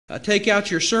take out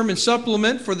your sermon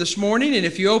supplement for this morning, and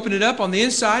if you open it up on the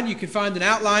inside, you can find an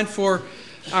outline for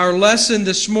our lesson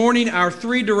this morning, Our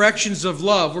Three Directions of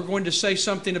Love. We're going to say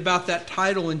something about that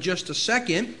title in just a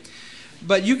second,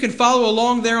 but you can follow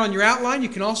along there on your outline. You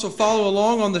can also follow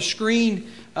along on the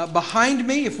screen behind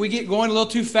me. If we get going a little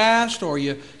too fast or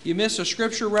you miss a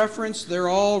scripture reference, they're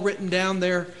all written down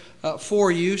there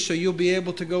for you, so you'll be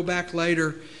able to go back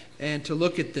later and to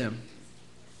look at them.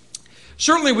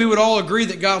 Certainly we would all agree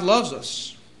that God loves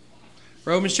us.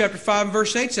 Romans chapter 5 and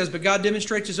verse 8 says, "But God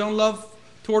demonstrates His own love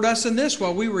toward us in this,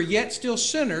 while we were yet still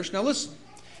sinners." Now listen,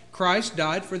 Christ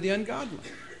died for the ungodly.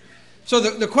 So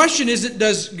the question isn't,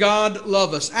 does God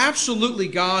love us? Absolutely,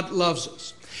 God loves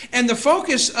us. And the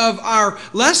focus of our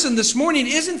lesson this morning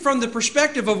isn't from the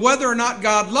perspective of whether or not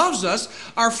God loves us.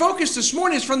 Our focus this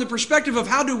morning is from the perspective of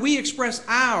how do we express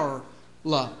our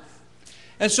love.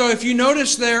 And so if you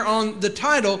notice there on the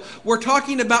title, we're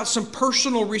talking about some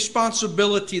personal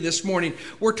responsibility this morning.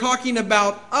 We're talking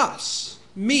about us,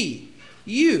 me,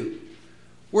 you.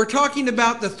 We're talking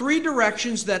about the three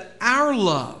directions that our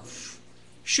love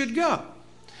should go.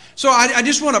 So I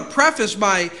just want to preface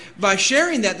by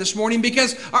sharing that this morning,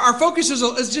 because our focus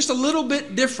is just a little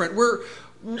bit different. We're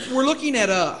looking at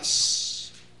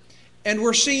us, and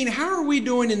we're seeing how are we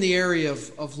doing in the area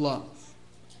of love.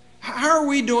 How are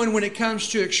we doing when it comes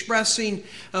to expressing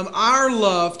our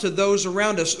love to those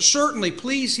around us? Certainly,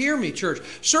 please hear me, church.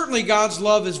 Certainly God's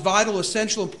love is vital,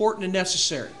 essential, important, and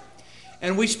necessary.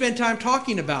 And we spend time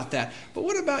talking about that. But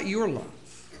what about your love?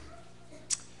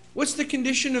 What's the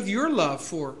condition of your love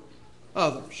for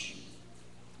others?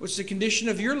 What's the condition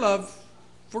of your love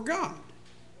for God?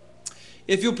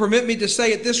 If you'll permit me to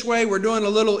say it this way, we're doing a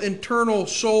little internal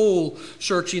soul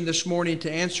searching this morning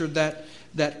to answer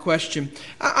that question.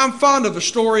 I'm fond of a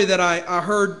story that I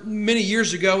heard many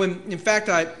years ago. And in fact,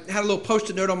 I had a little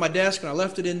post-it note on my desk and I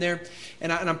left it in there.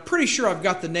 And I'm pretty sure I've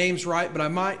got the names right, but I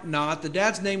might not. The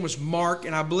dad's name was Mark,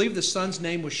 and I believe the son's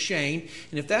name was Shane.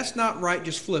 And if that's not right,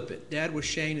 just flip it. Dad was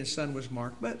Shane and son was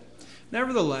Mark. But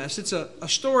nevertheless, it's a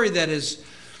story that has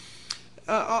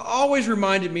always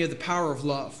reminded me of the power of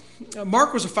love.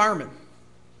 Mark was a fireman.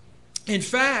 In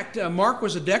fact, Mark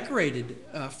was a decorated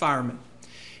fireman.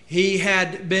 He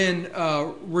had been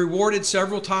rewarded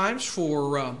several times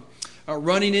for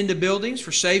running into buildings,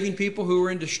 for saving people who were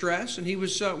in distress. And he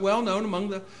was well known among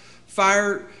the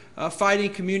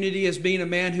fighting community as being a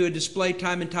man who had displayed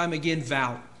time and time again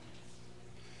valor,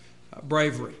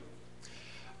 bravery.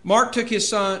 Mark took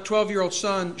his 12-year-old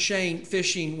son, Shane,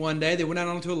 fishing one day. They went out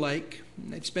onto a lake.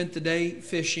 They'd spent the day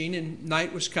fishing, and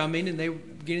night was coming, and they were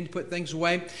beginning to put things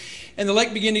away. And the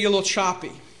lake began to get a little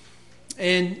choppy.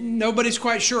 And nobody's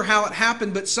quite sure how it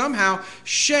happened, but somehow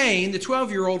Shane, the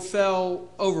 12-year-old, fell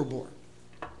overboard.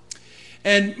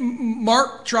 And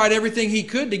Mark tried everything he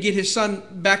could to get his son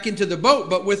back into the boat,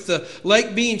 but with the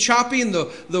lake being choppy and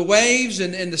the waves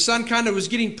and the son kind of was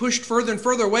getting pushed further and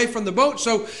further away from the boat,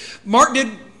 so Mark did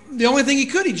the only thing he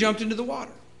could. He jumped into the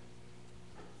water.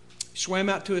 He swam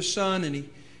out to his son and he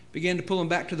began to pull him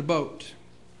back to the boat.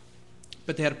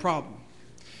 But they had a problem.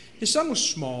 His son was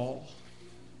small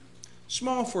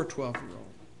for a 12-year-old.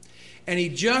 And he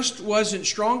just wasn't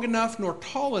strong enough nor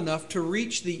tall enough to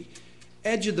reach the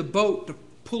edge of the boat to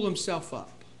pull himself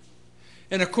up.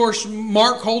 And of course,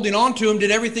 Mark, holding on to him,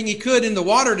 did everything he could in the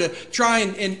water to try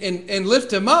and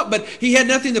lift him up, but he had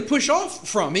nothing to push off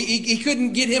from. He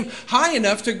couldn't get him high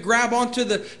enough to grab onto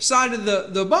the side of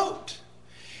the boat.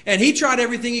 And he tried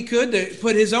everything he could to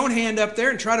put his own hand up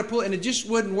there and try to pull it, and it just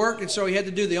wouldn't work, and so he had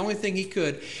to do the only thing he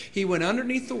could. He went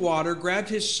underneath the water, grabbed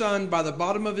his son by the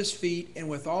bottom of his feet, and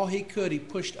with all he could, he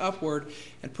pushed upward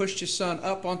and pushed his son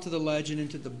up onto the ledge and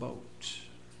into the boat.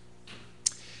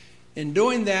 In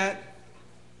doing that,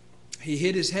 he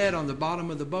hit his head on the bottom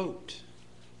of the boat,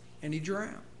 and he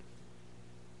drowned.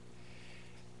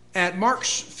 At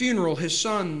Mark's funeral, his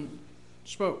son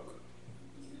spoke.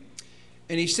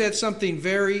 And he said something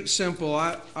very simple.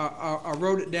 I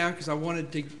wrote it down because I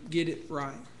wanted to get it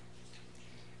right.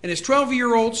 And his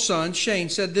 12-year-old son, Shane,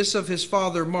 said this of his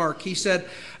father, Mark. He said,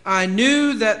 "I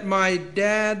knew that my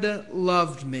dad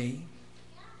loved me,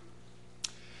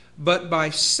 but by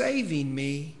saving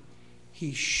me,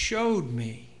 he showed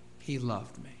me he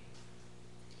loved me."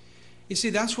 You see,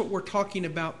 that's what we're talking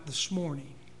about this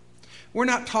morning. We're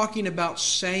not talking about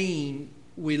saying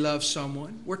we love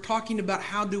someone. We're talking about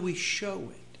how do we show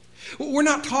it. We're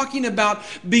not talking about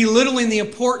belittling the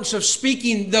importance of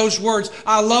speaking those words.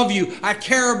 I love you. I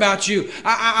care about you.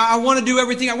 I want to do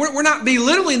everything. We're not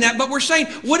belittling that, but we're saying,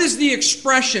 what is the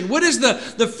expression? What is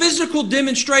the physical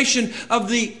demonstration of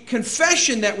the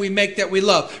confession that we make that we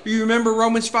love? You remember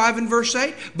Romans 5 and verse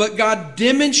 8? But God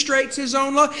demonstrates His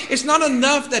own love. It's not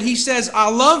enough that He says, I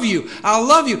love you. I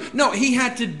love you. No, He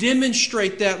had to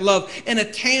demonstrate that love in a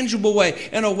tangible way,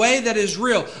 in a way that is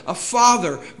real. A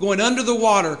father going under the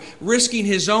water, risking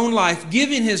his own life,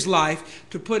 giving his life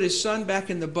to put his son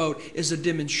back in the boat is a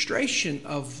demonstration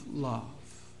of love.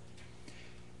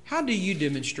 How do you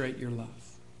demonstrate your love?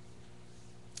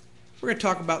 We're going to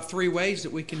talk about 3 ways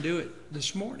that we can do it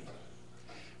this morning.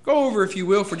 Go over, if you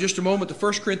will, for just a moment to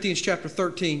 1 Corinthians chapter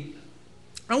 13.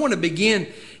 I want to begin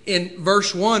in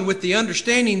verse 1 with the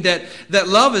understanding that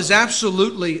love is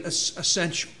absolutely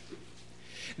essential.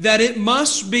 That it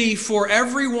must be for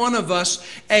every one of us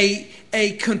a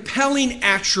compelling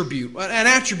attribute,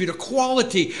 a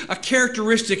quality, a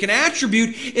characteristic. An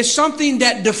attribute is something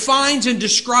that defines and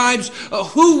describes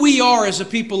who we are as a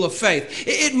people of faith.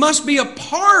 It must be a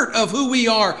part of who we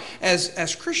are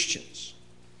as Christians.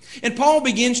 And Paul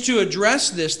begins to address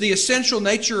this, the essential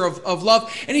nature of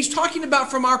love, and he's talking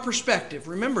about from our perspective.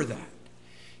 Remember that.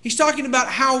 He's talking about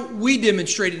how we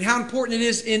demonstrate it, how important it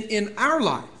is in our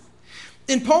life.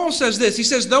 And Paul says this, he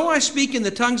says, though I speak in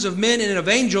the tongues of men and of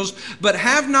angels, but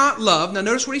have not love, now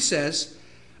notice what he says,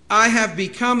 I have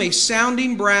become a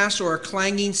sounding brass or a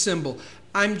clanging cymbal.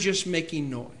 I'm just making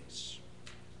noise.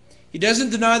 He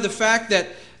doesn't deny the fact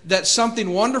that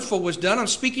something wonderful was done. I'm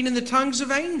speaking in the tongues of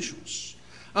angels.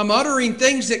 I'm uttering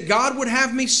things that God would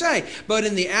have me say. But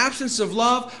in the absence of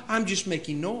love, I'm just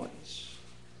making noise.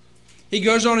 He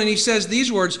goes on and he says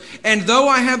these words, and though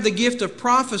I have the gift of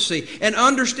prophecy and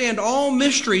understand all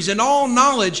mysteries and all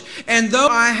knowledge, and though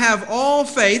I have all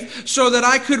faith so that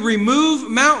I could remove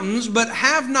mountains, but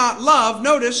have not love,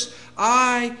 notice,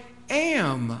 I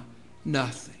am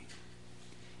nothing.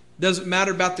 Doesn't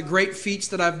matter about the great feats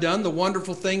that I've done, the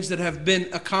wonderful things that have been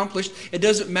accomplished. It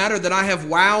doesn't matter that I have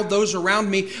wowed those around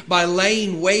me by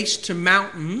laying waste to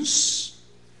mountains.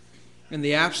 In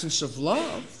the absence of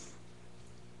love,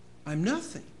 I'm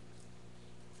nothing.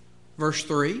 Verse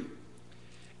 3,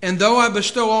 and though I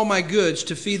bestow all my goods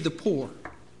to feed the poor,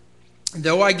 and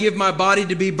though I give my body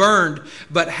to be burned,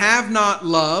 but have not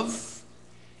love,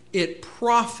 it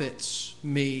profits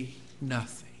me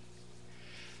nothing.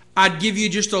 I'd give you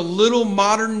just a little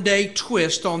modern day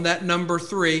twist on that number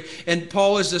 3. And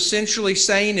Paul is essentially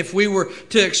saying, if we were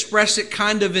to express it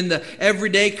kind of in the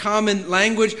everyday common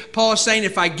language, Paul is saying,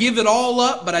 if I give it all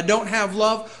up, but I don't have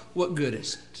love, what good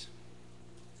is it?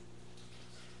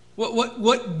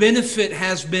 What benefit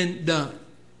has been done?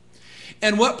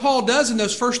 And what Paul does in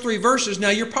those first 3 verses, now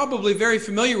you're probably very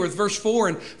familiar with verse 4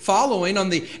 and following on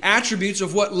the attributes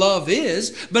of what love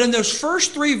is, but in those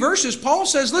first 3 verses, Paul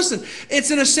says, listen, it's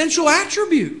an essential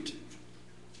attribute.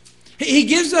 He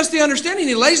gives us the understanding,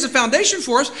 he lays the foundation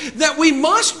for us, that we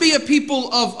must be a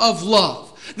people of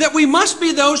love. That we must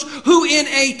be those who in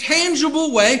a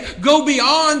tangible way go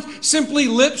beyond simply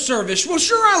lip service. Well,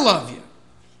 sure, I love you.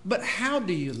 But how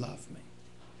do you love me?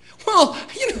 Well,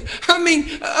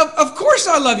 of course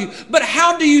I love you. But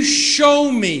how do you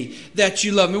show me that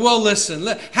you love me? Well, listen,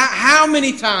 how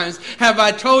many times have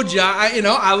I told you,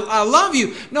 I love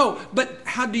you? No, but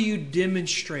how do you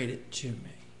demonstrate it to me?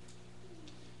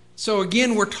 So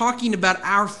again, we're talking about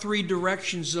our 3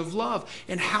 directions of love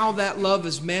and how that love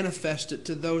is manifested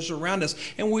to those around us.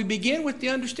 And we begin with the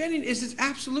understanding is it's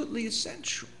absolutely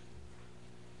essential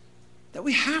that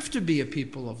we have to be a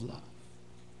people of love.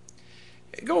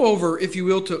 Go over, if you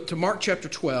will, to Mark chapter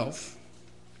 12.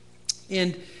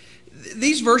 And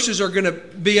these verses are going to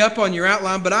be up on your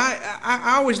outline, but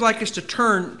I always like us to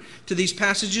turn to these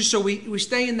passages so we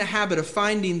stay in the habit of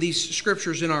finding these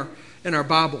scriptures in our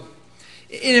Bible.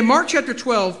 And in Mark chapter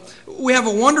 12, we have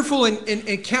a wonderful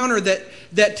encounter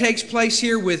that takes place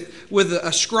here with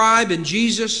a scribe and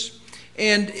Jesus.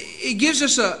 And it gives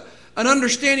us an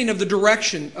understanding of the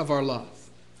direction of our love.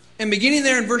 And beginning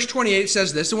there in verse 28, it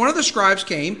says this, and one of the scribes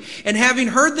came, and having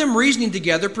heard them reasoning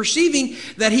together, perceiving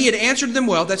that he had answered them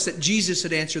well, that's that Jesus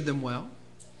had answered them well,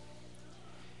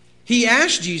 he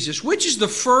asked Jesus, which is the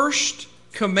first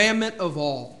commandment of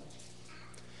all?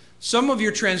 Some of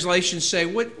your translations say,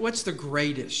 what's the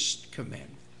greatest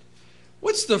commandment?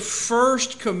 What's the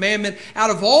first commandment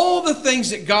out of all the things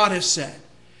that God has said?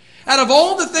 Out of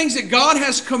all the things that God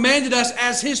has commanded us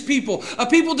as His people, a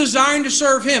people desiring to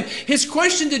serve Him, His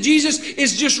question to Jesus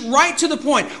is just right to the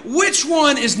point. Which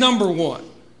one is number 1?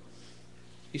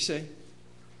 You see?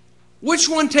 Which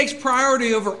one takes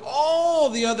priority over all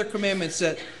the other commandments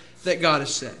that that God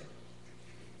has said.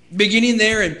 Beginning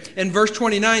there in verse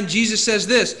 29, Jesus says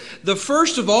this, "The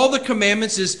first of all the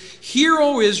commandments is, Hear,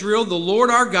 O Israel, the Lord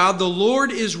our God, the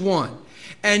Lord is one.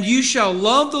 And you shall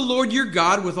love the Lord your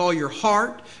God with all your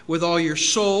heart, with all your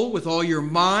soul, with all your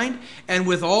mind, and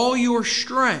with all your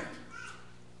strength."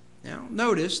 Now,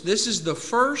 notice, this is the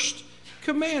first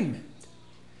commandment.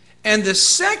 And the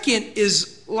second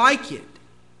is like it.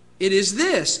 It is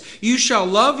this, "You shall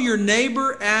love your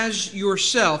neighbor as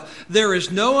yourself. There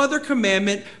is no other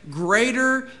commandment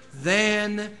greater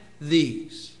than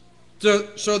these."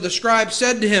 So the scribe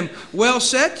said to him, "Well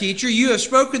said, teacher, you have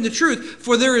spoken the truth.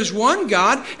 For there is one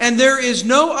God, and there is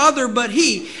no other but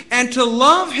He. And to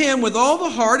love Him with all the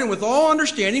heart and with all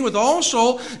understanding, with all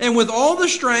soul and with all the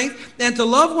strength, and to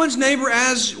love one's neighbor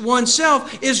as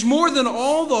oneself is more than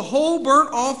all the whole burnt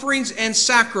offerings and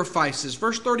sacrifices."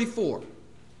 Verse 34.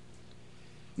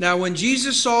 Now when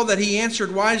Jesus saw that he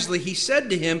answered wisely, he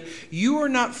said to him, "You are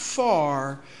not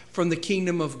far from the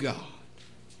kingdom of God."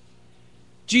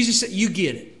 Jesus said, you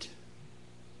get it.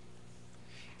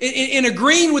 In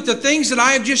agreeing with the things that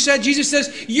I have just said, Jesus says,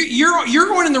 you're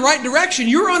going in the right direction.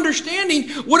 You're understanding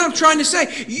what I'm trying to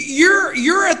say.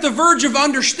 You're at the verge of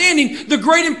understanding the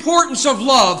great importance of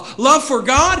love. Love for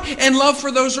God and love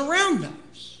for those around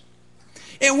us.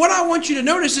 And what I want you to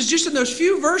notice is just in those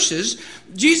few verses,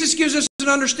 Jesus gives us an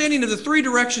understanding of the three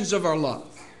directions of our love.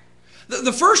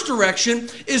 The first direction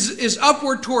is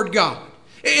upward toward God.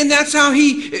 And that's how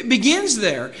he begins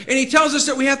there. And he tells us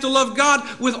that we have to love God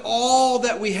with all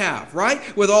that we have, right?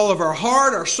 With all of our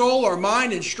heart, our soul, our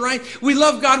mind, and strength. We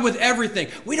love God with everything.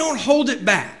 We don't hold it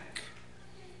back.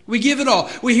 We give it all.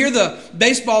 We hear the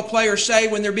baseball players say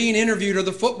when they're being interviewed, or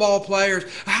the football players,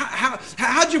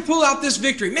 how'd you pull out this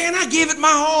victory? Man, I gave it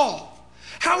my all.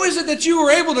 How is it that you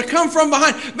were able to come from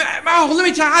behind? Oh, let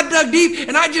me tell you, I dug deep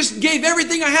and I just gave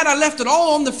everything I had. I left it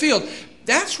all on the field.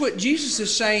 That's what Jesus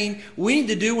is saying we need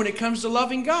to do when it comes to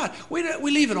loving God. We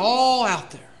leave it all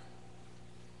out there.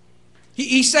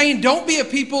 He's saying don't be a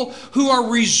people who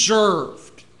are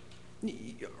reserved.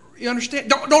 You understand?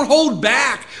 Don't hold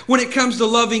back when it comes to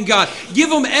loving God.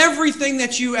 Give them everything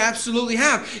that you absolutely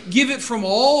have. Give it from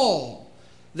all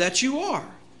that you are.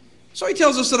 So he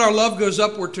tells us that our love goes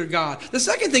upward to God. The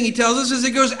second thing he tells us is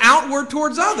it goes outward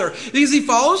towards other. Because he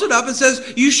follows it up and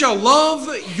says, "You shall love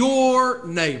your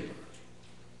neighbor."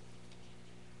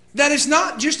 That it's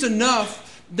not just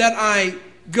enough that I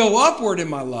go upward in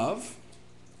my love.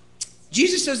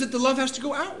 Jesus says that the love has to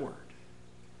go outward.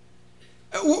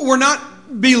 We're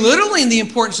not belittling the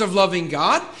importance of loving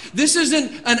God. This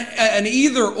isn't an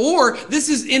either or. This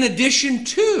is in addition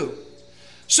to.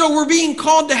 So we're being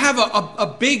called to have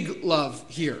a big love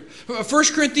here.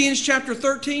 1 Corinthians chapter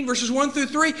 13, verses 1 through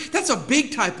 3, that's a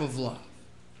big type of love.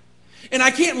 And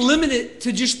I can't limit it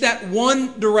to just that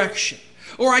one direction.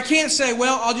 Or I can't say,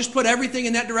 well, I'll just put everything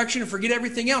in that direction and forget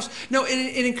everything else. No,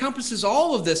 it encompasses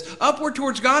all of this. Upward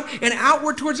towards God and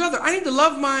outward towards other. I need to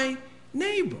love my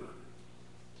neighbor.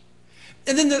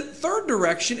 And then the third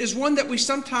direction is one that we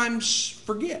sometimes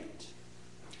forget.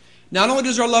 Not only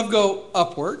does our love go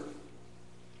upward,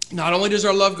 not only does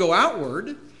our love go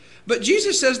outward, but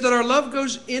Jesus says that our love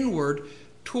goes inward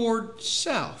toward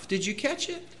self. Did you catch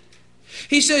it?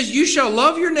 He says, you shall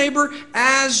love your neighbor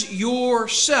as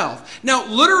yourself. Now,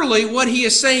 literally what he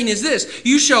is saying is this.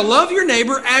 You shall love your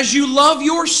neighbor as you love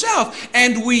yourself.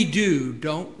 And we do,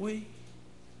 don't we?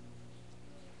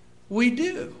 We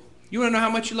do. You want to know how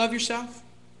much you love yourself?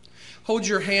 Hold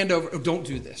your hand over, don't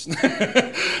do this.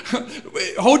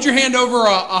 Hold your hand over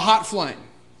a hot flame.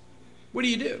 What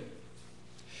do?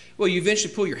 Well, you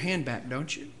eventually pull your hand back,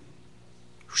 don't you?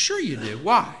 Sure you do.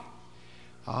 Why?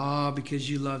 Because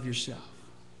you love yourself.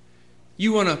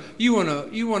 You want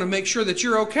to make sure that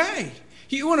you're okay.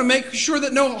 You want to make sure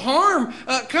that no harm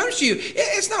comes to you.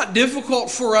 It's not difficult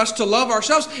for us to love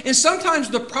ourselves. And sometimes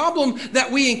the problem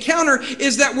that we encounter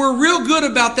is that we're real good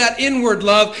about that inward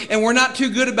love and we're not too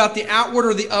good about the outward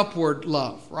or the upward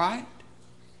love, right?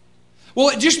 Well,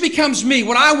 it just becomes me,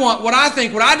 what I want, what I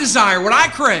think, what I desire, what I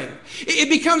crave. It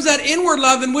becomes that inward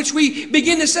love in which we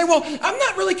begin to say, well, I'm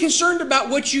not really concerned about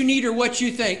what you need or what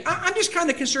you think. I'm just kind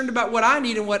of concerned about what I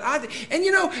need and what I think. And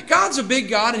you know, God's a big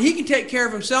God and He can take care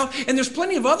of Himself. And there's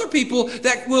plenty of other people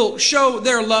that will show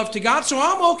their love to God. So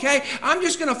I'm okay. I'm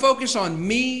just going to focus on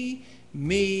me,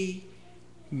 me,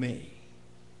 me.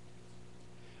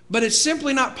 But it's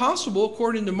simply not possible,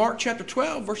 according to Mark chapter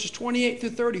 12, verses 28 through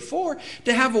 34,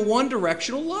 to have a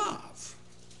one-directional love.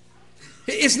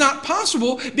 It's not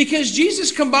possible because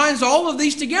Jesus combines all of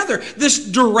these together, this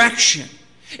direction.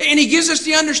 And He gives us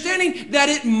the understanding that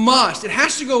it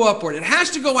has to go upward, it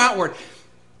has to go outward.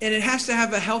 And it has to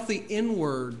have a healthy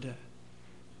inward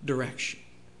direction.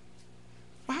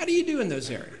 Well, how do you do in those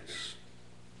areas?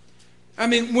 I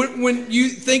mean, when you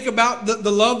think about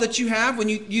the love that you have, when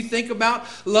you think about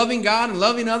loving God and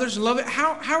loving others and loving,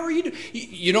 how are you doing?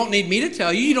 You don't need me to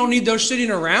tell you. You don't need those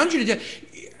sitting around you to tell.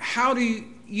 How do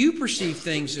you perceive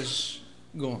things as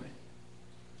going?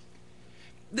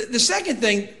 The second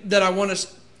thing that I want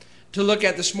us to look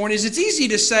at this morning is it's easy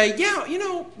to say, yeah,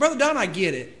 Brother Don, I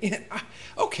get it.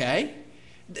 Okay.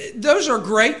 Those are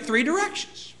great three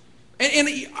directions. And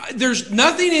there's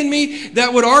nothing in me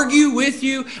that would argue with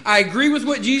you. I agree with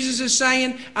what Jesus is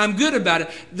saying. I'm good about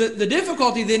it. The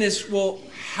difficulty then is, well,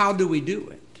 how do we do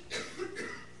it?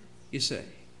 You say.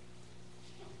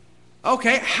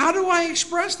 Okay, how do I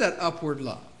express that upward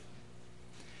love?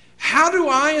 How do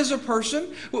I, as a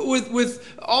person,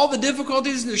 with all the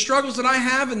difficulties and the struggles that I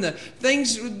have and the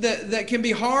things that can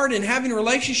be hard in having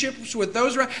relationships with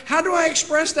those around, how do I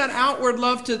express that outward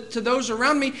love to those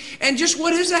around me? And just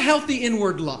what is a healthy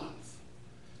inward love?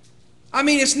 I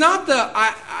mean, it's not the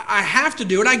I have to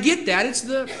do it. I get that.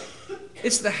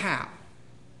 It's the how.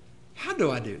 How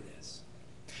do I do this?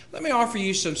 Let me offer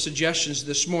you some suggestions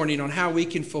this morning on how we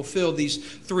can fulfill these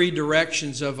three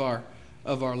directions of our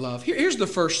love. Here's the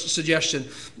first suggestion.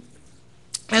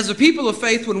 As a people of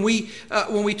faith, when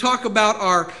we talk about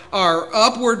our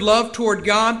upward love toward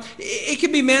God, it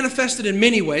can be manifested in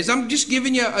many ways. I'm just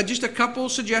giving you just a couple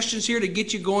suggestions here to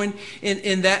get you going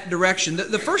in that direction.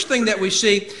 The first thing that we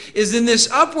see is in this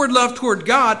upward love toward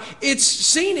God, it's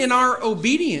seen in our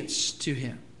obedience to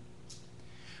Him.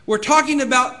 We're talking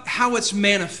about how it's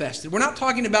manifested. We're not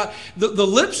talking about the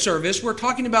lip service. We're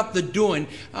talking about the doing.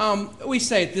 We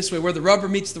say it this way, where the rubber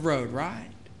meets the road, right?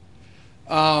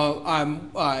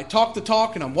 I talk the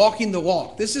talk and I'm walking the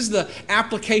walk. This is the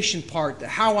application part,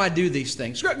 how I do these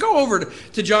things. Go over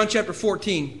to John chapter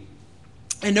 14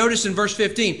 and notice in verse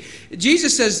 15.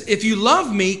 Jesus says, if you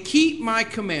love me, keep my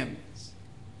commandments.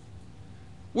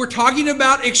 We're talking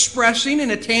about expressing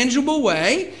in a tangible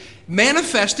way,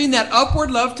 manifesting that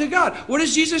upward love to God. What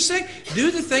does Jesus say? Do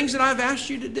the things that I've asked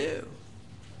you to do.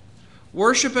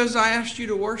 Worship as I asked you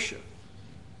to worship.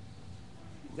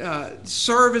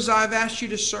 Serve as I've asked you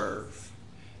to serve.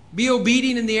 Be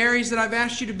obedient in the areas that I've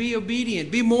asked you to be obedient.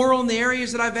 Be moral in the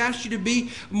areas that I've asked you to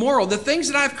be moral. The things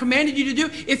that I've commanded you to do,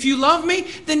 if you love me,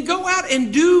 then go out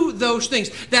and do those things.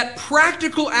 That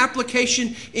practical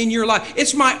application in your life.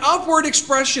 It's my upward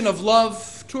expression of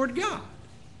love toward God.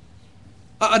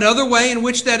 Another way in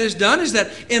which that is done is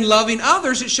that in loving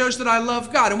others, it shows that I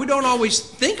love God. And we don't always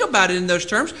think about it in those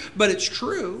terms, but it's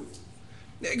true.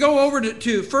 Go over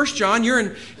to 1 John.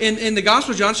 You're in the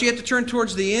Gospel of John, so you have to turn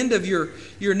towards the end of your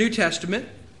New Testament.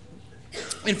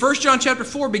 In 1 John chapter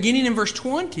 4, beginning in verse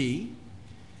 20,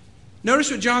 notice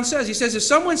what John says. He says, if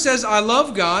someone says, I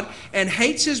love God, and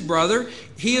hates his brother,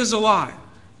 he is a liar.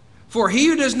 For he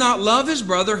who does not love his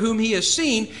brother whom he has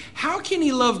seen, how can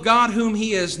he love God whom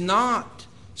he has not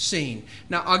seen?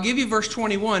 Now, I'll give you verse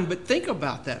 21, but think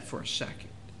about that for a second.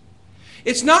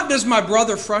 It's not, does my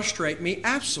brother frustrate me?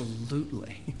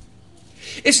 Absolutely.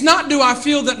 It's not, do I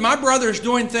feel that my brother is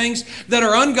doing things that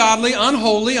are ungodly,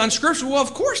 unholy, unscriptural? Well,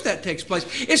 of course that takes place.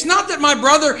 It's not that my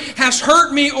brother has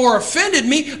hurt me or offended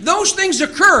me. Those things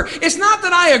occur. It's not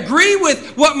that I agree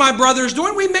with what my brother is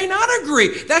doing. We may not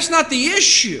agree. That's not the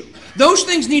issue. Those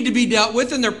things need to be dealt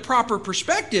with in their proper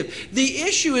perspective. The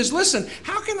issue is, listen,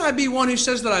 how can I be one who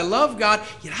says that I love God,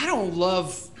 yet I don't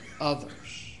love others?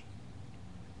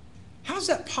 How's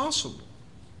that possible?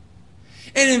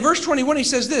 And in verse 21 he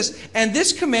says this, and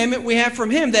this commandment we have from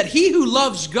him, that he who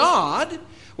loves God,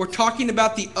 we're talking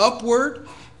about the upward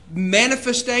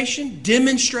manifestation,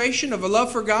 demonstration of a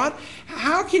love for God.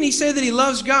 How can he say that he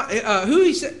loves God?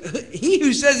 He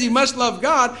who says he must love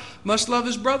God must love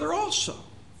his brother also.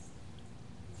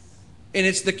 And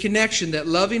it's the connection that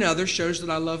loving others shows that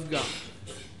I love God.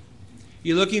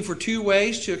 You're looking for two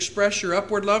ways to express your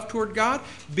upward love toward God?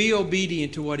 Be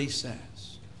obedient to what He says.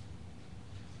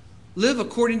 Live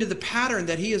according to the pattern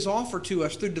that He has offered to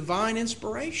us through divine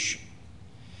inspiration.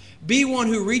 Be one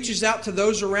who reaches out to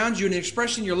those around you and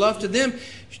expressing your love to them.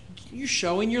 You're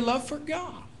showing your love for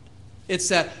God. It's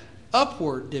that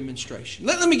upward demonstration.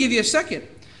 Let me give you a second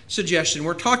suggestion.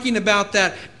 We're talking about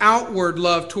that outward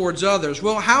love towards others.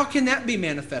 Well, how can that be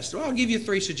manifested? Well, I'll give you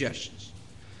three suggestions.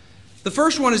 The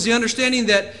first one is the understanding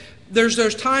that there's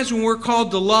those times when we're called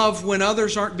to love when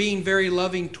others aren't being very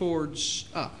loving towards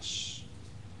us.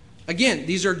 Again,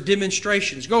 these are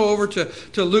demonstrations. Go over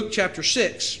to Luke chapter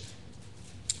 6.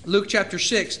 Luke chapter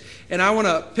 6, and I want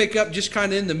to pick up just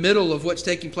kind of in the middle of what's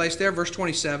taking place there, verse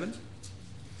 27.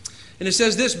 And it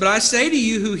says this, but I say to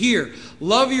you who hear,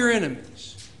 love your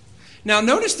enemies. Now,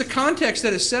 notice the context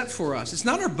that is set for us. It's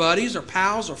not our buddies or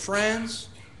pals or friends.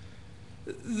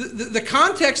 The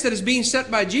context that is being set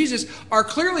by Jesus are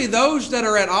clearly those that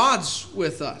are at odds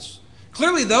with us.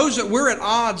 Clearly those that we're at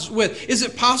odds with. Is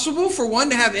it possible for one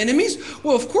to have enemies?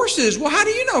 Well, of course it is. Well, how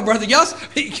do you know, Brother Giles?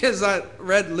 Because I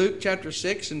read Luke chapter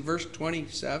 6 and verse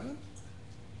 27,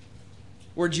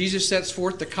 where Jesus sets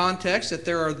forth the context that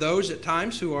there are those at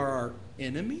times who are our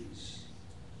enemies.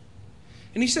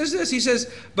 And he says this, he says,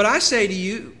 "But I say to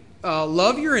you,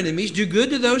 love your enemies, do good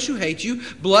to those who hate you,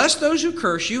 bless those who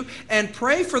curse you, and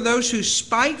pray for those who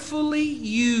spitefully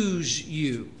use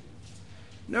you."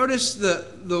 Notice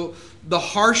the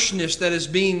harshness that is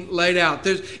being laid out.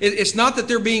 It's not that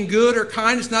they're being good or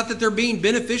kind. It's not that they're being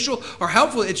beneficial or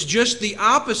helpful. It's just the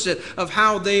opposite of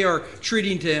how they are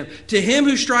treating to him. To him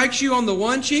who strikes you on the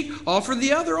one cheek, offer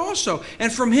the other also.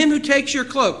 And from him who takes your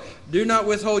cloak, do not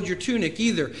withhold your tunic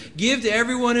either. Give to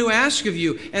everyone who asks of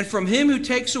you. And from him who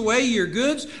takes away your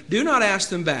goods, do not ask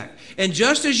them back. And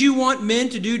just as you want men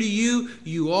to do to you,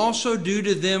 you also do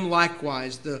to them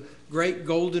likewise. The great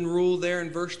golden rule there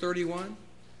in verse 31.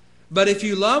 But if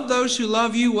you love those who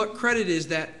love you, what credit is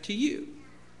that to you?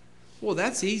 Well,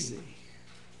 that's easy.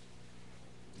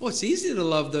 Well, it's easy to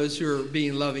love those who are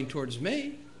being loving towards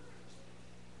me.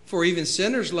 For even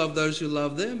sinners love those who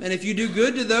love them. And if you do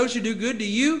good to those who do good to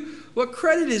you, what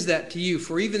credit is that to you?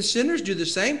 For even sinners do the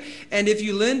same. And if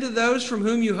you lend to those from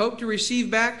whom you hope to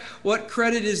receive back, what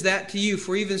credit is that to you?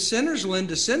 For even sinners lend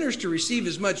to sinners to receive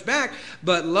as much back.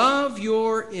 But love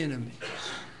your enemies.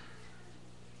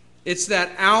 It's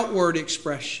that outward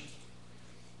expression.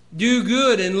 Do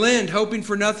good and lend, hoping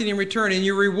for nothing in return, and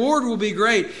your reward will be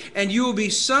great, and you will be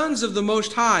sons of the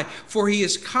Most High, for he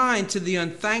is kind to the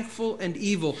unthankful and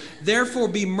evil. Therefore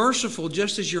be merciful,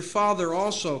 just as your Father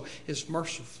also is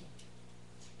merciful.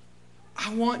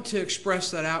 I want to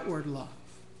express that outward love.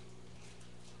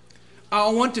 I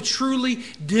want to truly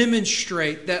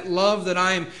demonstrate that love that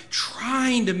I am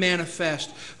trying to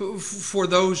manifest for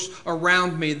those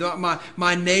around me,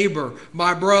 my neighbor,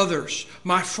 my brothers,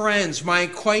 my friends, my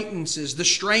acquaintances, the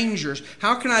strangers.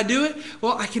 How can I do it?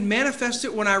 Well, I can manifest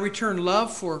it when I return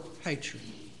love for hatred.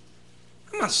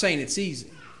 I'm not saying it's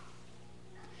easy.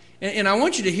 And I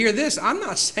want you to hear this. I'm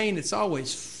not saying it's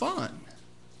always fun.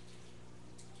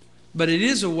 But it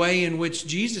is a way in which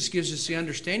Jesus gives us the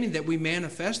understanding that we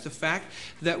manifest the fact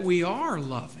that we are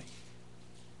loving.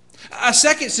 A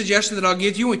second suggestion that I'll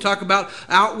give you when we talk about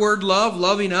outward love,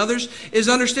 loving others, is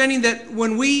understanding that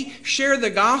when we share the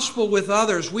gospel with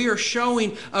others, we are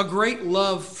showing a great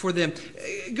love for them.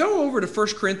 Go over to 1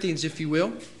 Corinthians, if you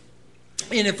will.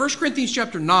 And in 1 Corinthians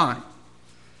chapter 9,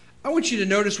 I want you to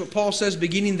notice what Paul says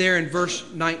beginning there in verse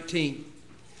 19.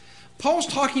 Paul's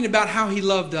talking about how he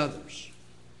loved others.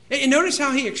 And notice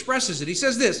how he expresses it. He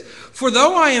says this, "For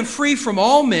though I am free from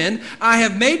all men, I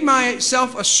have made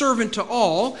myself a servant to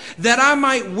all, that I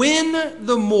might win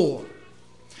the more."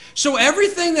 So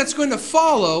everything that's going to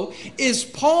follow is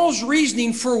Paul's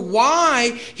reasoning for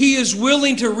why he is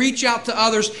willing to reach out to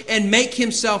others and make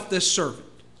himself this servant.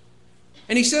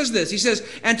 And he says this, he says,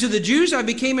 "And to the Jews I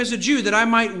became as a Jew, that I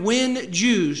might win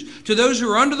Jews. To those who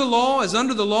are under the law, as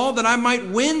under the law, that I might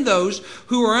win those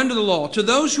who are under the law. To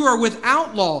those who are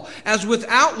without law, as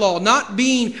without law, not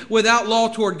being without law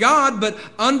toward God, but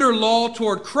under law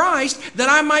toward Christ, that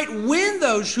I might win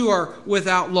those who are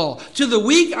without law. To the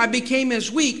weak I became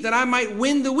as weak, that I might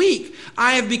win the weak.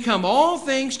 I have become all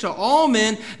things to all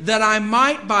men, that I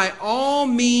might by all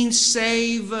means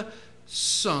save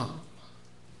some."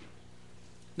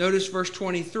 Notice verse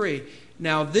 23.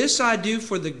 "Now this I do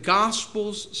for the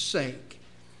gospel's sake,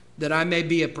 that I may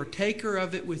be a partaker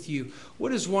of it with you."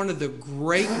 What is one of the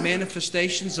great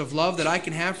manifestations of love that I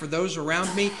can have for those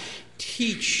around me?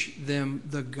 Teach them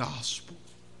the gospel.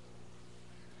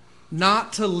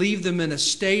 Not to leave them in a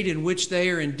state in which they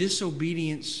are in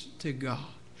disobedience to God.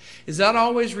 Is that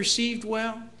always received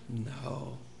well?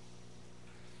 No.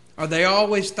 Are they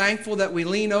always thankful that we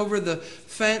lean over the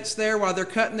fence there while they're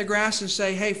cutting the grass and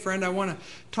say, "Hey, friend, I want to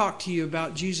talk to you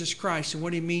about Jesus Christ and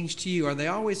what he means to you"? Are they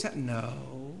always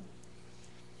No.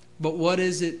 But what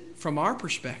is it from our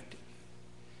perspective?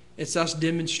 It's us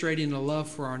demonstrating a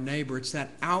love for our neighbor. It's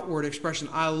that outward expression.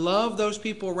 I love those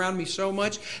people around me so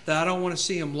much that I don't want to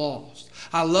see them lost.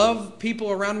 I love people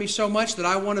around me so much that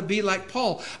I want to be like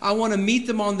Paul. I want to meet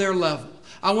them on their level.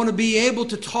 I want to be able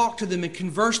to talk to them and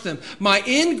converse them. My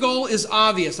end goal is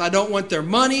obvious. I don't want their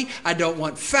money. I don't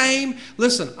want fame.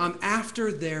 Listen, I'm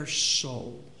after their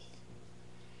soul.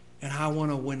 And I want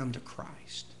to win them to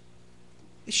Christ.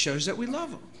 It shows that we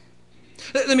love them.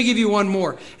 Let me give you one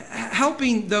more.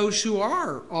 Helping those who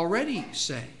are already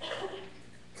saved.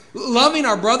 Loving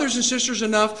our brothers and sisters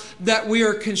enough that we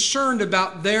are concerned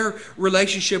about their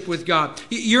relationship with God.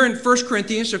 You're in 1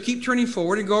 Corinthians, so keep turning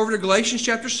forward and go over to Galatians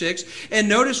chapter 6 and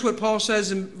notice what Paul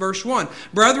says in verse 1.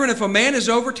 Brethren, if a man is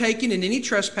overtaken in any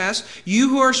trespass, you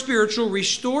who are spiritual,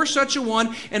 restore such a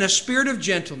one in a spirit of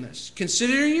gentleness,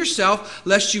 considering yourself,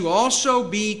 lest you also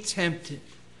be tempted.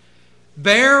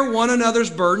 Bear one another's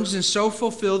burdens and so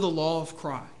fulfill the law of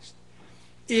Christ.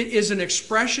 It is an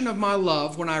expression of my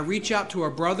love when I reach out to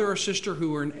a brother or sister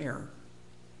who are in error.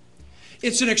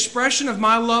 It's an expression of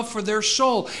my love for their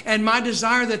soul and my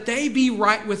desire that they be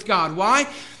right with God.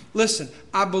 Why? Listen,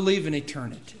 I believe in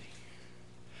eternity.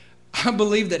 I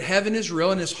believe that heaven is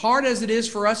real, and as hard as it is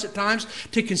for us at times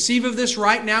to conceive of this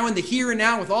right now in the here and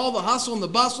now with all the hustle and the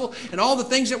bustle and all the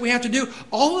things that we have to do,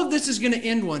 all of this is going to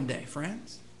end one day,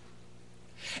 friends.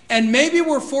 And maybe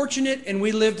we're fortunate and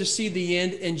we live to see the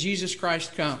end and Jesus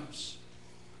Christ comes.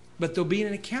 But there'll be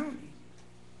an accounting.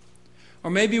 Or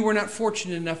maybe we're not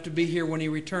fortunate enough to be here when He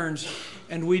returns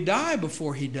and we die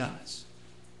before He does.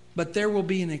 But there will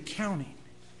be an accounting.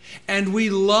 And we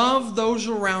love those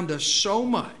around us so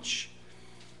much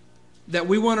that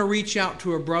we want to reach out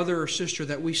to a brother or sister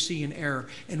that we see in error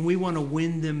and we want to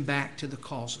win them back to the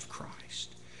cause of Christ.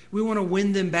 We want to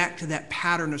win them back to that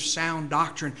pattern of sound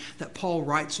doctrine that Paul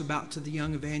writes about to the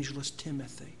young evangelist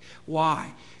Timothy.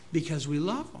 Why? Because we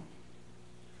love them.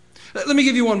 Let me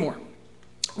give you one more.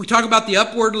 We talk about the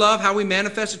upward love, how we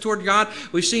manifest it toward God.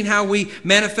 We've seen how we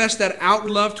manifest that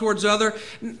outward love towards other.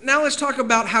 Now let's talk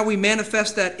about how we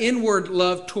manifest that inward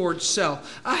love towards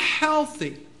self. A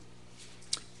healthy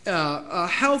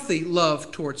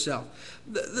love towards self.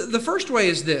 The first way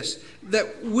is this,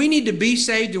 that we need to be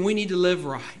saved and we need to live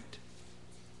right.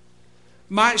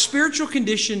 My spiritual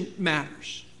condition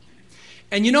matters.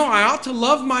 And you know, I ought to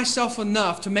love myself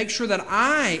enough to make sure that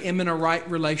I am in a right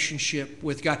relationship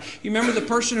with God. You remember the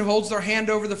person who holds their hand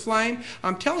over the flame?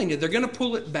 I'm telling you, they're going to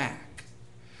pull it back.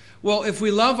 Well, if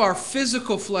we love our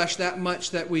physical flesh that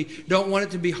much that we don't want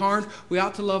it to be harmed, we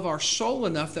ought to love our soul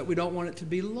enough that we don't want it to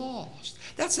be lost.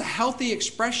 That's a healthy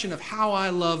expression of how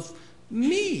I love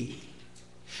me.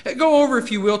 Go over,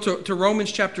 if you will, to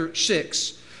Romans chapter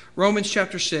 6. Romans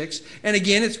chapter 6. And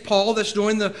again, it's Paul that's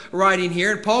doing the writing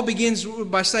here. And Paul begins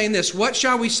by saying this, what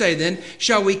shall we say then?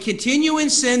 Shall we continue in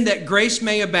sin that grace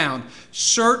may abound?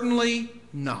 Certainly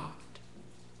not.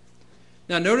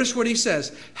 Now notice what he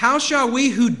says. How shall we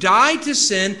who died to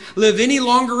sin live any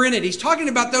longer in it? He's talking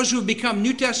about those who have become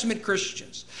New Testament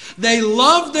Christians. They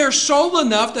loved their soul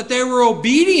enough that they were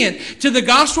obedient to the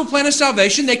gospel plan of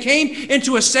salvation. They came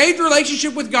into a saved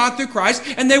relationship with God through Christ,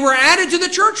 and they were added to the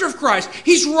church of Christ.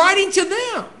 He's writing to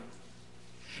them.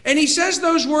 And he says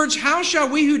those words, how shall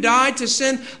we who died to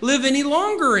sin live any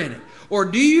longer in it? Or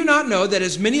do you not know that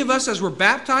as many of us as were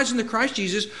baptized into Christ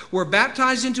Jesus were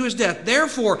baptized into His death?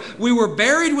 Therefore, we were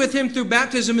buried with Him through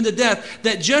baptism into death,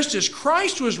 that just as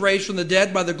Christ was raised from the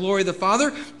dead by the glory of the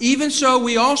Father, even so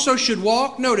we also should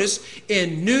walk, notice,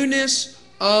 in newness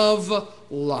of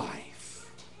life.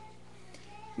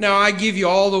 Now, I give you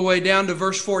all the way down to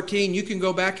verse 14. You can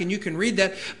go back and you can read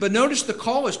that. But notice the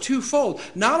call is twofold.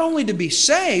 Not only to be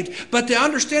saved, but to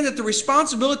understand that the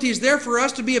responsibility is there for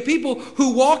us to be a people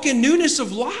who walk in newness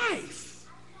of life.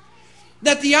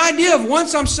 That the idea of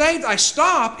once I'm saved, I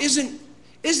stop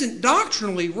isn't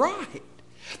doctrinally right.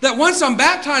 That once I'm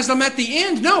baptized, I'm at the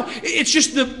end. No, it's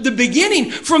just the beginning.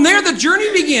 From there, the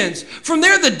journey begins. From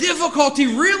there, the difficulty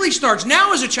really starts.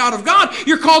 Now, as a child of God,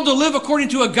 you're called to live according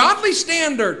to a godly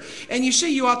standard. And you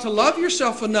see, you ought to love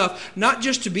yourself enough, not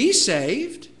just to be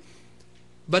saved,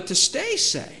 but to stay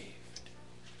saved.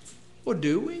 Well,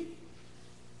 do we?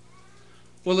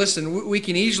 Well, listen, we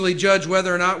can easily judge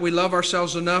whether or not we love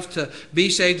ourselves enough to be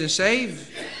saved and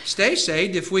stay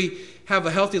saved if we have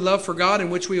a healthy love for God in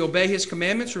which we obey His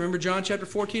commandments. Remember John chapter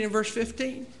 14 and verse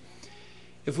 15?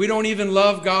 If we don't even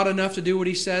love God enough to do what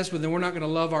He says, well, then we're not going to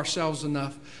love ourselves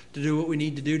enough to do what we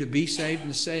need to do to be saved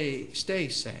and stay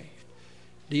saved.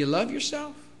 Do you love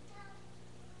yourself?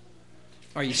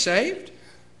 Are you saved?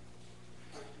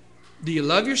 Do you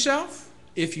love yourself?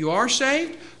 If you are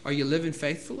saved, are you living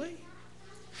faithfully?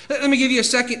 Let me give you a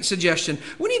second suggestion.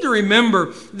 We need to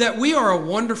remember that we are a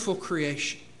wonderful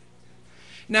creation.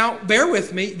 Now, bear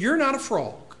with me, you're not a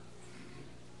frog.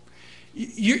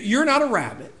 You're not a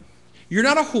rabbit. You're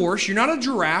not a horse. You're not a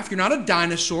giraffe. You're not a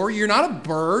dinosaur. You're not a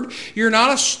bird. You're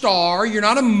not a star. You're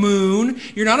not a moon.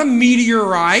 You're not a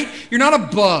meteorite. You're not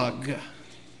a bug.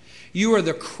 You are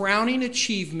the crowning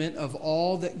achievement of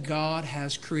all that God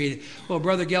has created. Well,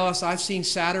 Brother Gellis, I've seen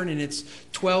Saturn and its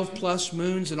 12 plus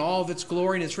moons and all of its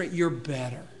glory and its you're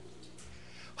better.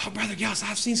 Oh, Brother Gellis,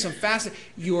 I've seen some fascinating.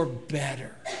 You're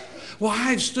better. well,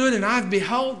 I've stood and I've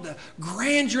beheld the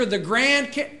grandeur of the grand.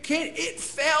 It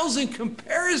fails in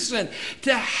comparison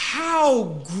to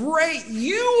how great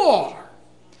you are.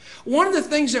 One of the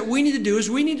things that we need to do is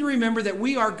we need to remember that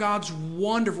we are God's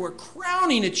wonderful,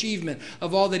 crowning achievement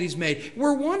of all that He's made.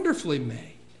 We're wonderfully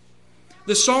made.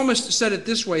 The psalmist said it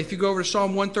this way. If you go over to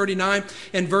Psalm 139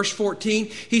 and verse 14,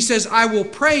 he says, I will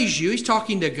praise you. He's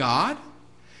talking to God.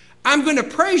 I'm going to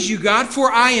praise you, God,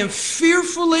 for I am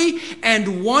fearfully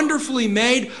and wonderfully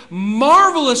made.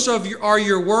 Marvelous are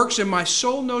your works, and my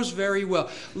soul knows very well.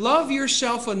 Love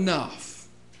yourself enough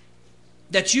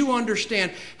that you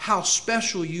understand how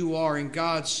special you are in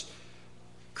God's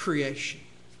creation.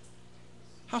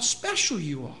 How special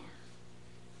you are.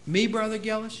 Me, Brother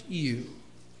Gellis, you.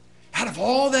 Out of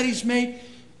all that He's made,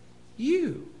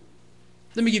 you.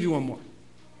 Let me give you one more.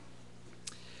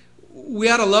 We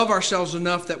ought to love ourselves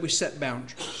enough that we set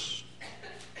boundaries.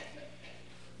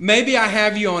 Maybe I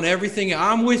have you on everything.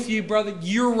 I'm with you, brother.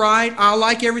 You're right. I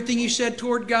like everything you said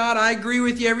toward God. I agree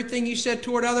with you, everything you said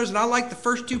toward others. And I like the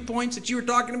first 2 points that you were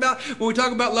talking about when we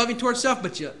talk about loving toward self.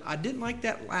 But I didn't like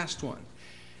that last one.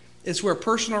 It's where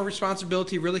personal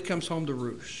responsibility really comes home to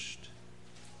roost.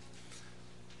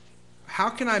 How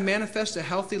can I manifest a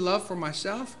healthy love for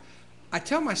myself? I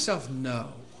tell myself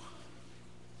no.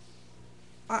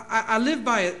 I live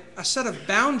by a set of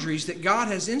boundaries that God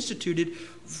has instituted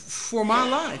for my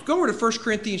life. Go over to 1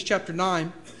 Corinthians chapter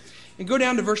 9 and go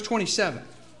down to verse 27.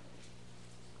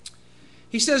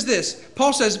 He says this,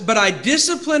 Paul says, but I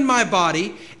discipline my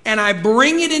body and I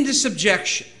bring it into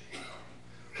subjection.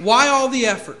 Why all the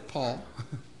effort, Paul?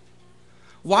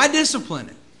 Why discipline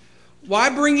it? Why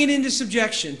bring it into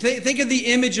subjection? Think of the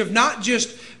image of not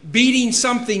just beating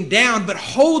something down, but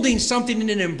holding something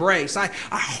in an embrace. I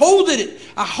hold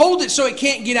it so it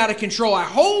can't get out of control. I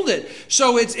hold it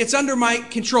so it's under my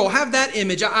control. Have that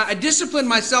image. I discipline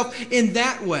myself in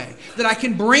that way, that I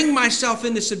can bring myself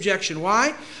into subjection.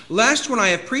 Why? Lest when I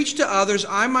have preached to others,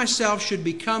 I myself should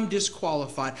become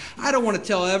disqualified. I don't want to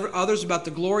tell others about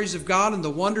the glories of God and the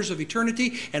wonders of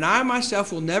eternity, and I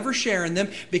myself will never share in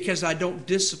them because I don't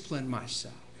discipline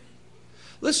myself.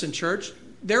 Listen, church,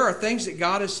 there are things that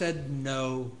God has said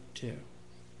no to.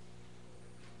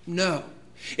 No.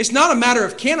 It's not a matter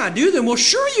of can I do them? Well,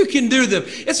 sure you can do them.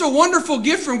 It's a wonderful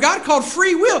gift from God called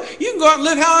free will. You can go out and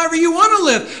live however you want to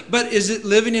live. But is it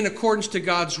living in accordance to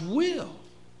God's will?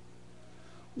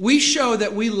 We show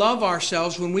that we love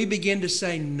ourselves when we begin to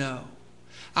say no.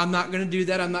 I'm not going to do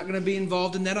that. I'm not going to be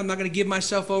involved in that. I'm not going to give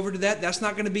myself over to that. That's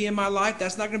not going to be in my life.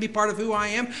 That's not going to be part of who I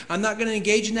am. I'm not going to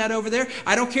engage in that over there.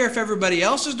 I don't care if everybody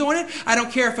else is doing it. I don't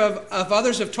care if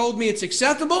others have told me it's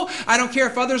acceptable. I don't care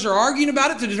if others are arguing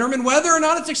about it to determine whether or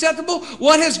not it's acceptable.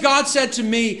 What has God said to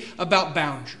me about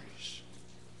boundaries?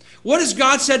 What has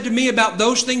God said to me about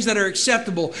those things that are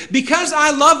acceptable? Because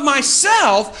I love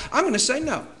myself, I'm going to say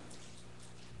no.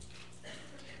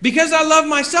 Because I love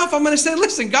myself, I'm going to say,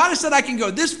 listen, God has said I can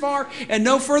go this far and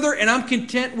no further, and I'm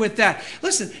content with that.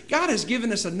 Listen, God has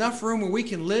given us enough room where we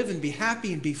can live and be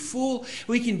happy and be full.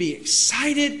 We can be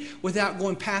excited without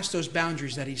going past those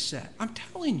boundaries that He set. I'm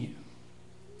telling you.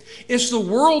 It's the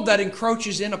world that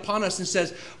encroaches in upon us and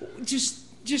says,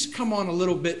 just come on a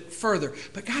little bit further.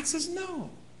 But God says no.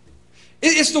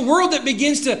 It's the world that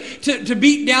begins to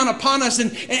beat down upon us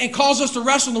and calls us to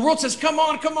wrestle. And the world says, come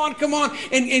on, come on, come on.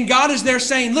 And God is there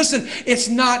saying, listen, it's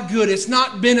not good. It's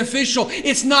not beneficial.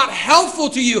 It's not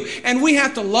helpful to you. And we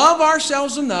have to love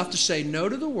ourselves enough to say no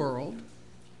to the world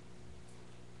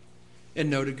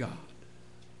and no to God.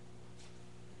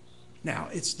 Now,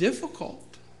 it's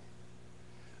difficult,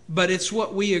 but it's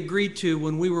what we agreed to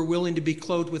when we were willing to be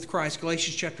clothed with Christ.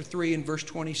 Galatians chapter 3 and verse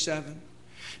 27.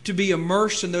 To be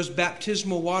immersed in those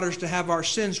baptismal waters, to have our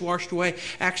sins washed away.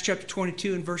 Acts chapter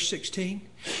 22 and verse 16.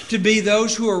 To be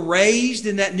those who are raised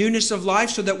in that newness of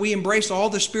life so that we embrace all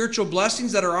the spiritual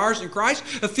blessings that are ours in Christ.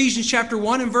 Ephesians chapter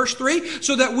 1 and verse 3.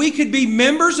 So that we could be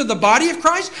members of the body of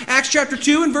Christ. Acts chapter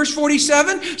 2 and verse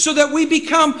 47. So that we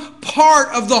become part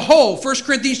of the whole. 1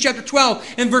 Corinthians chapter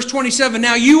 12 and verse 27.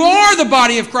 Now you are the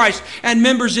body of Christ and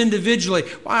members individually.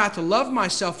 Well, I have to love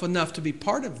myself enough to be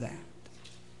part of that.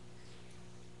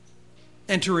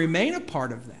 And to remain a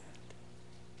part of that.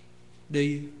 Do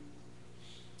you?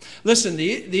 Listen,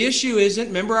 the issue isn't,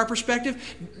 remember our perspective?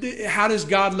 How does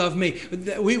God love me?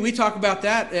 We talk about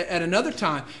that at another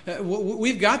time.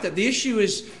 We've got that. The issue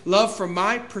is love from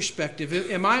my perspective.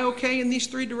 Am I okay in these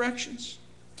three directions?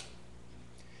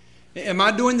 Am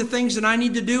I doing the things that I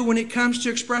need to do when it comes to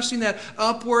expressing that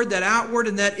upward, that outward,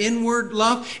 and that inward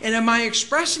love? And am I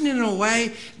expressing it in a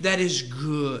way that is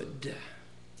good?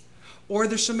 Or are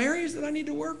there some areas that I need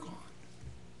to work on?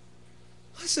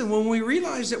 Listen, when we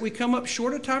realize that we come up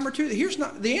short a time or two,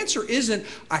 the answer isn't,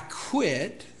 I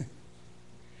quit.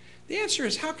 The answer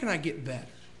is, how can I get better?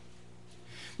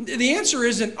 The answer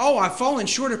isn't, oh, I've fallen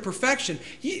short of perfection.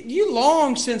 You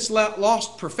long since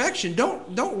lost perfection.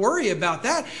 Don't worry about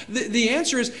that. The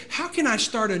answer is, how can I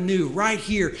start anew right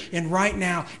here and right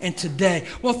now and today?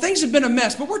 Well, things have been a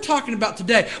mess, but we're talking about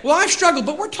today. Well, I've struggled,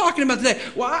 but we're talking about today.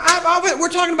 Well, we're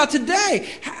talking about today.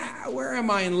 Where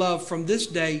am I in love from this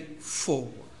day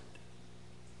forward?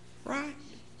 Right?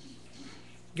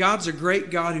 God's a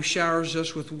great God who showers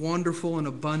us with wonderful and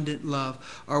abundant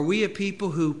love. Are we a people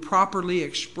who properly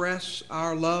express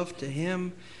our love to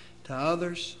Him, to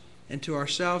others, and to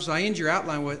ourselves? I end your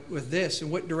outline with this. In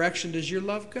what direction does your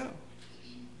love go?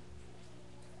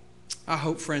 I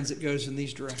hope, friends, it goes in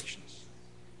these directions.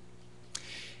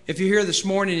 If you're here this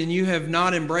morning and you have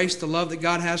not embraced the love that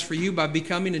God has for you by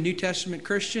becoming a New Testament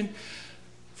Christian,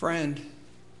 friend,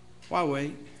 why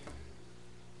wait?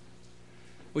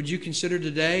 Would you consider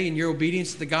today, in your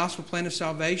obedience to the gospel plan of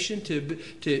salvation,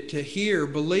 to hear,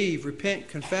 believe, repent,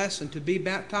 confess, and to be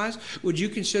baptized? Would you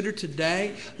consider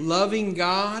today loving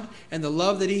God and the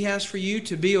love that He has for you,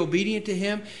 to be obedient to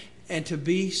Him, and to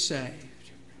be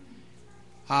saved?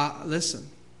 Listen,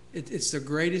 it's the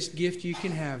greatest gift you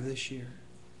can have this year,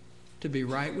 to be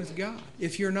right with God.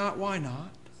 If you're not, why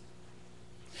not?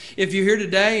 If you're here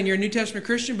today and you're a New Testament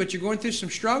Christian, but you're going through some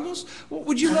struggles, well,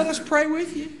 would you let us pray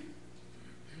with you?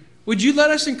 Would you let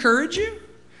us encourage you?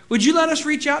 Would you let us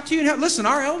reach out to you? And help? Listen,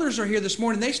 our elders are here this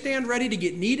morning. They stand ready to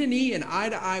get knee to knee and eye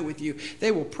to eye with you.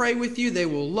 They will pray with you. They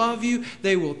will love you.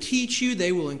 They will teach you.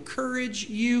 They will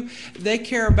encourage you. They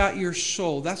care about your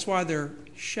soul. That's why they're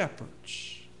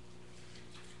shepherds.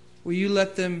 Will you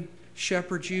let them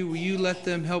shepherd you? Will you let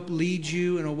them help lead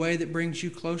you in a way that brings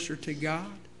you closer to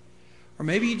God? Or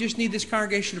maybe you just need this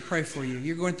congregation to pray for you.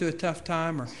 You're going through a tough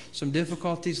time or some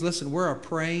difficulties. Listen, we're a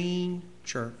praying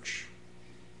church.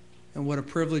 And what a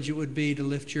privilege it would be to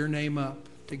lift your name up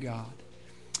to God.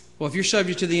 Well, if you're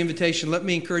subject to the invitation, let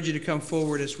me encourage you to come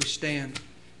forward as we stand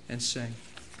and sing.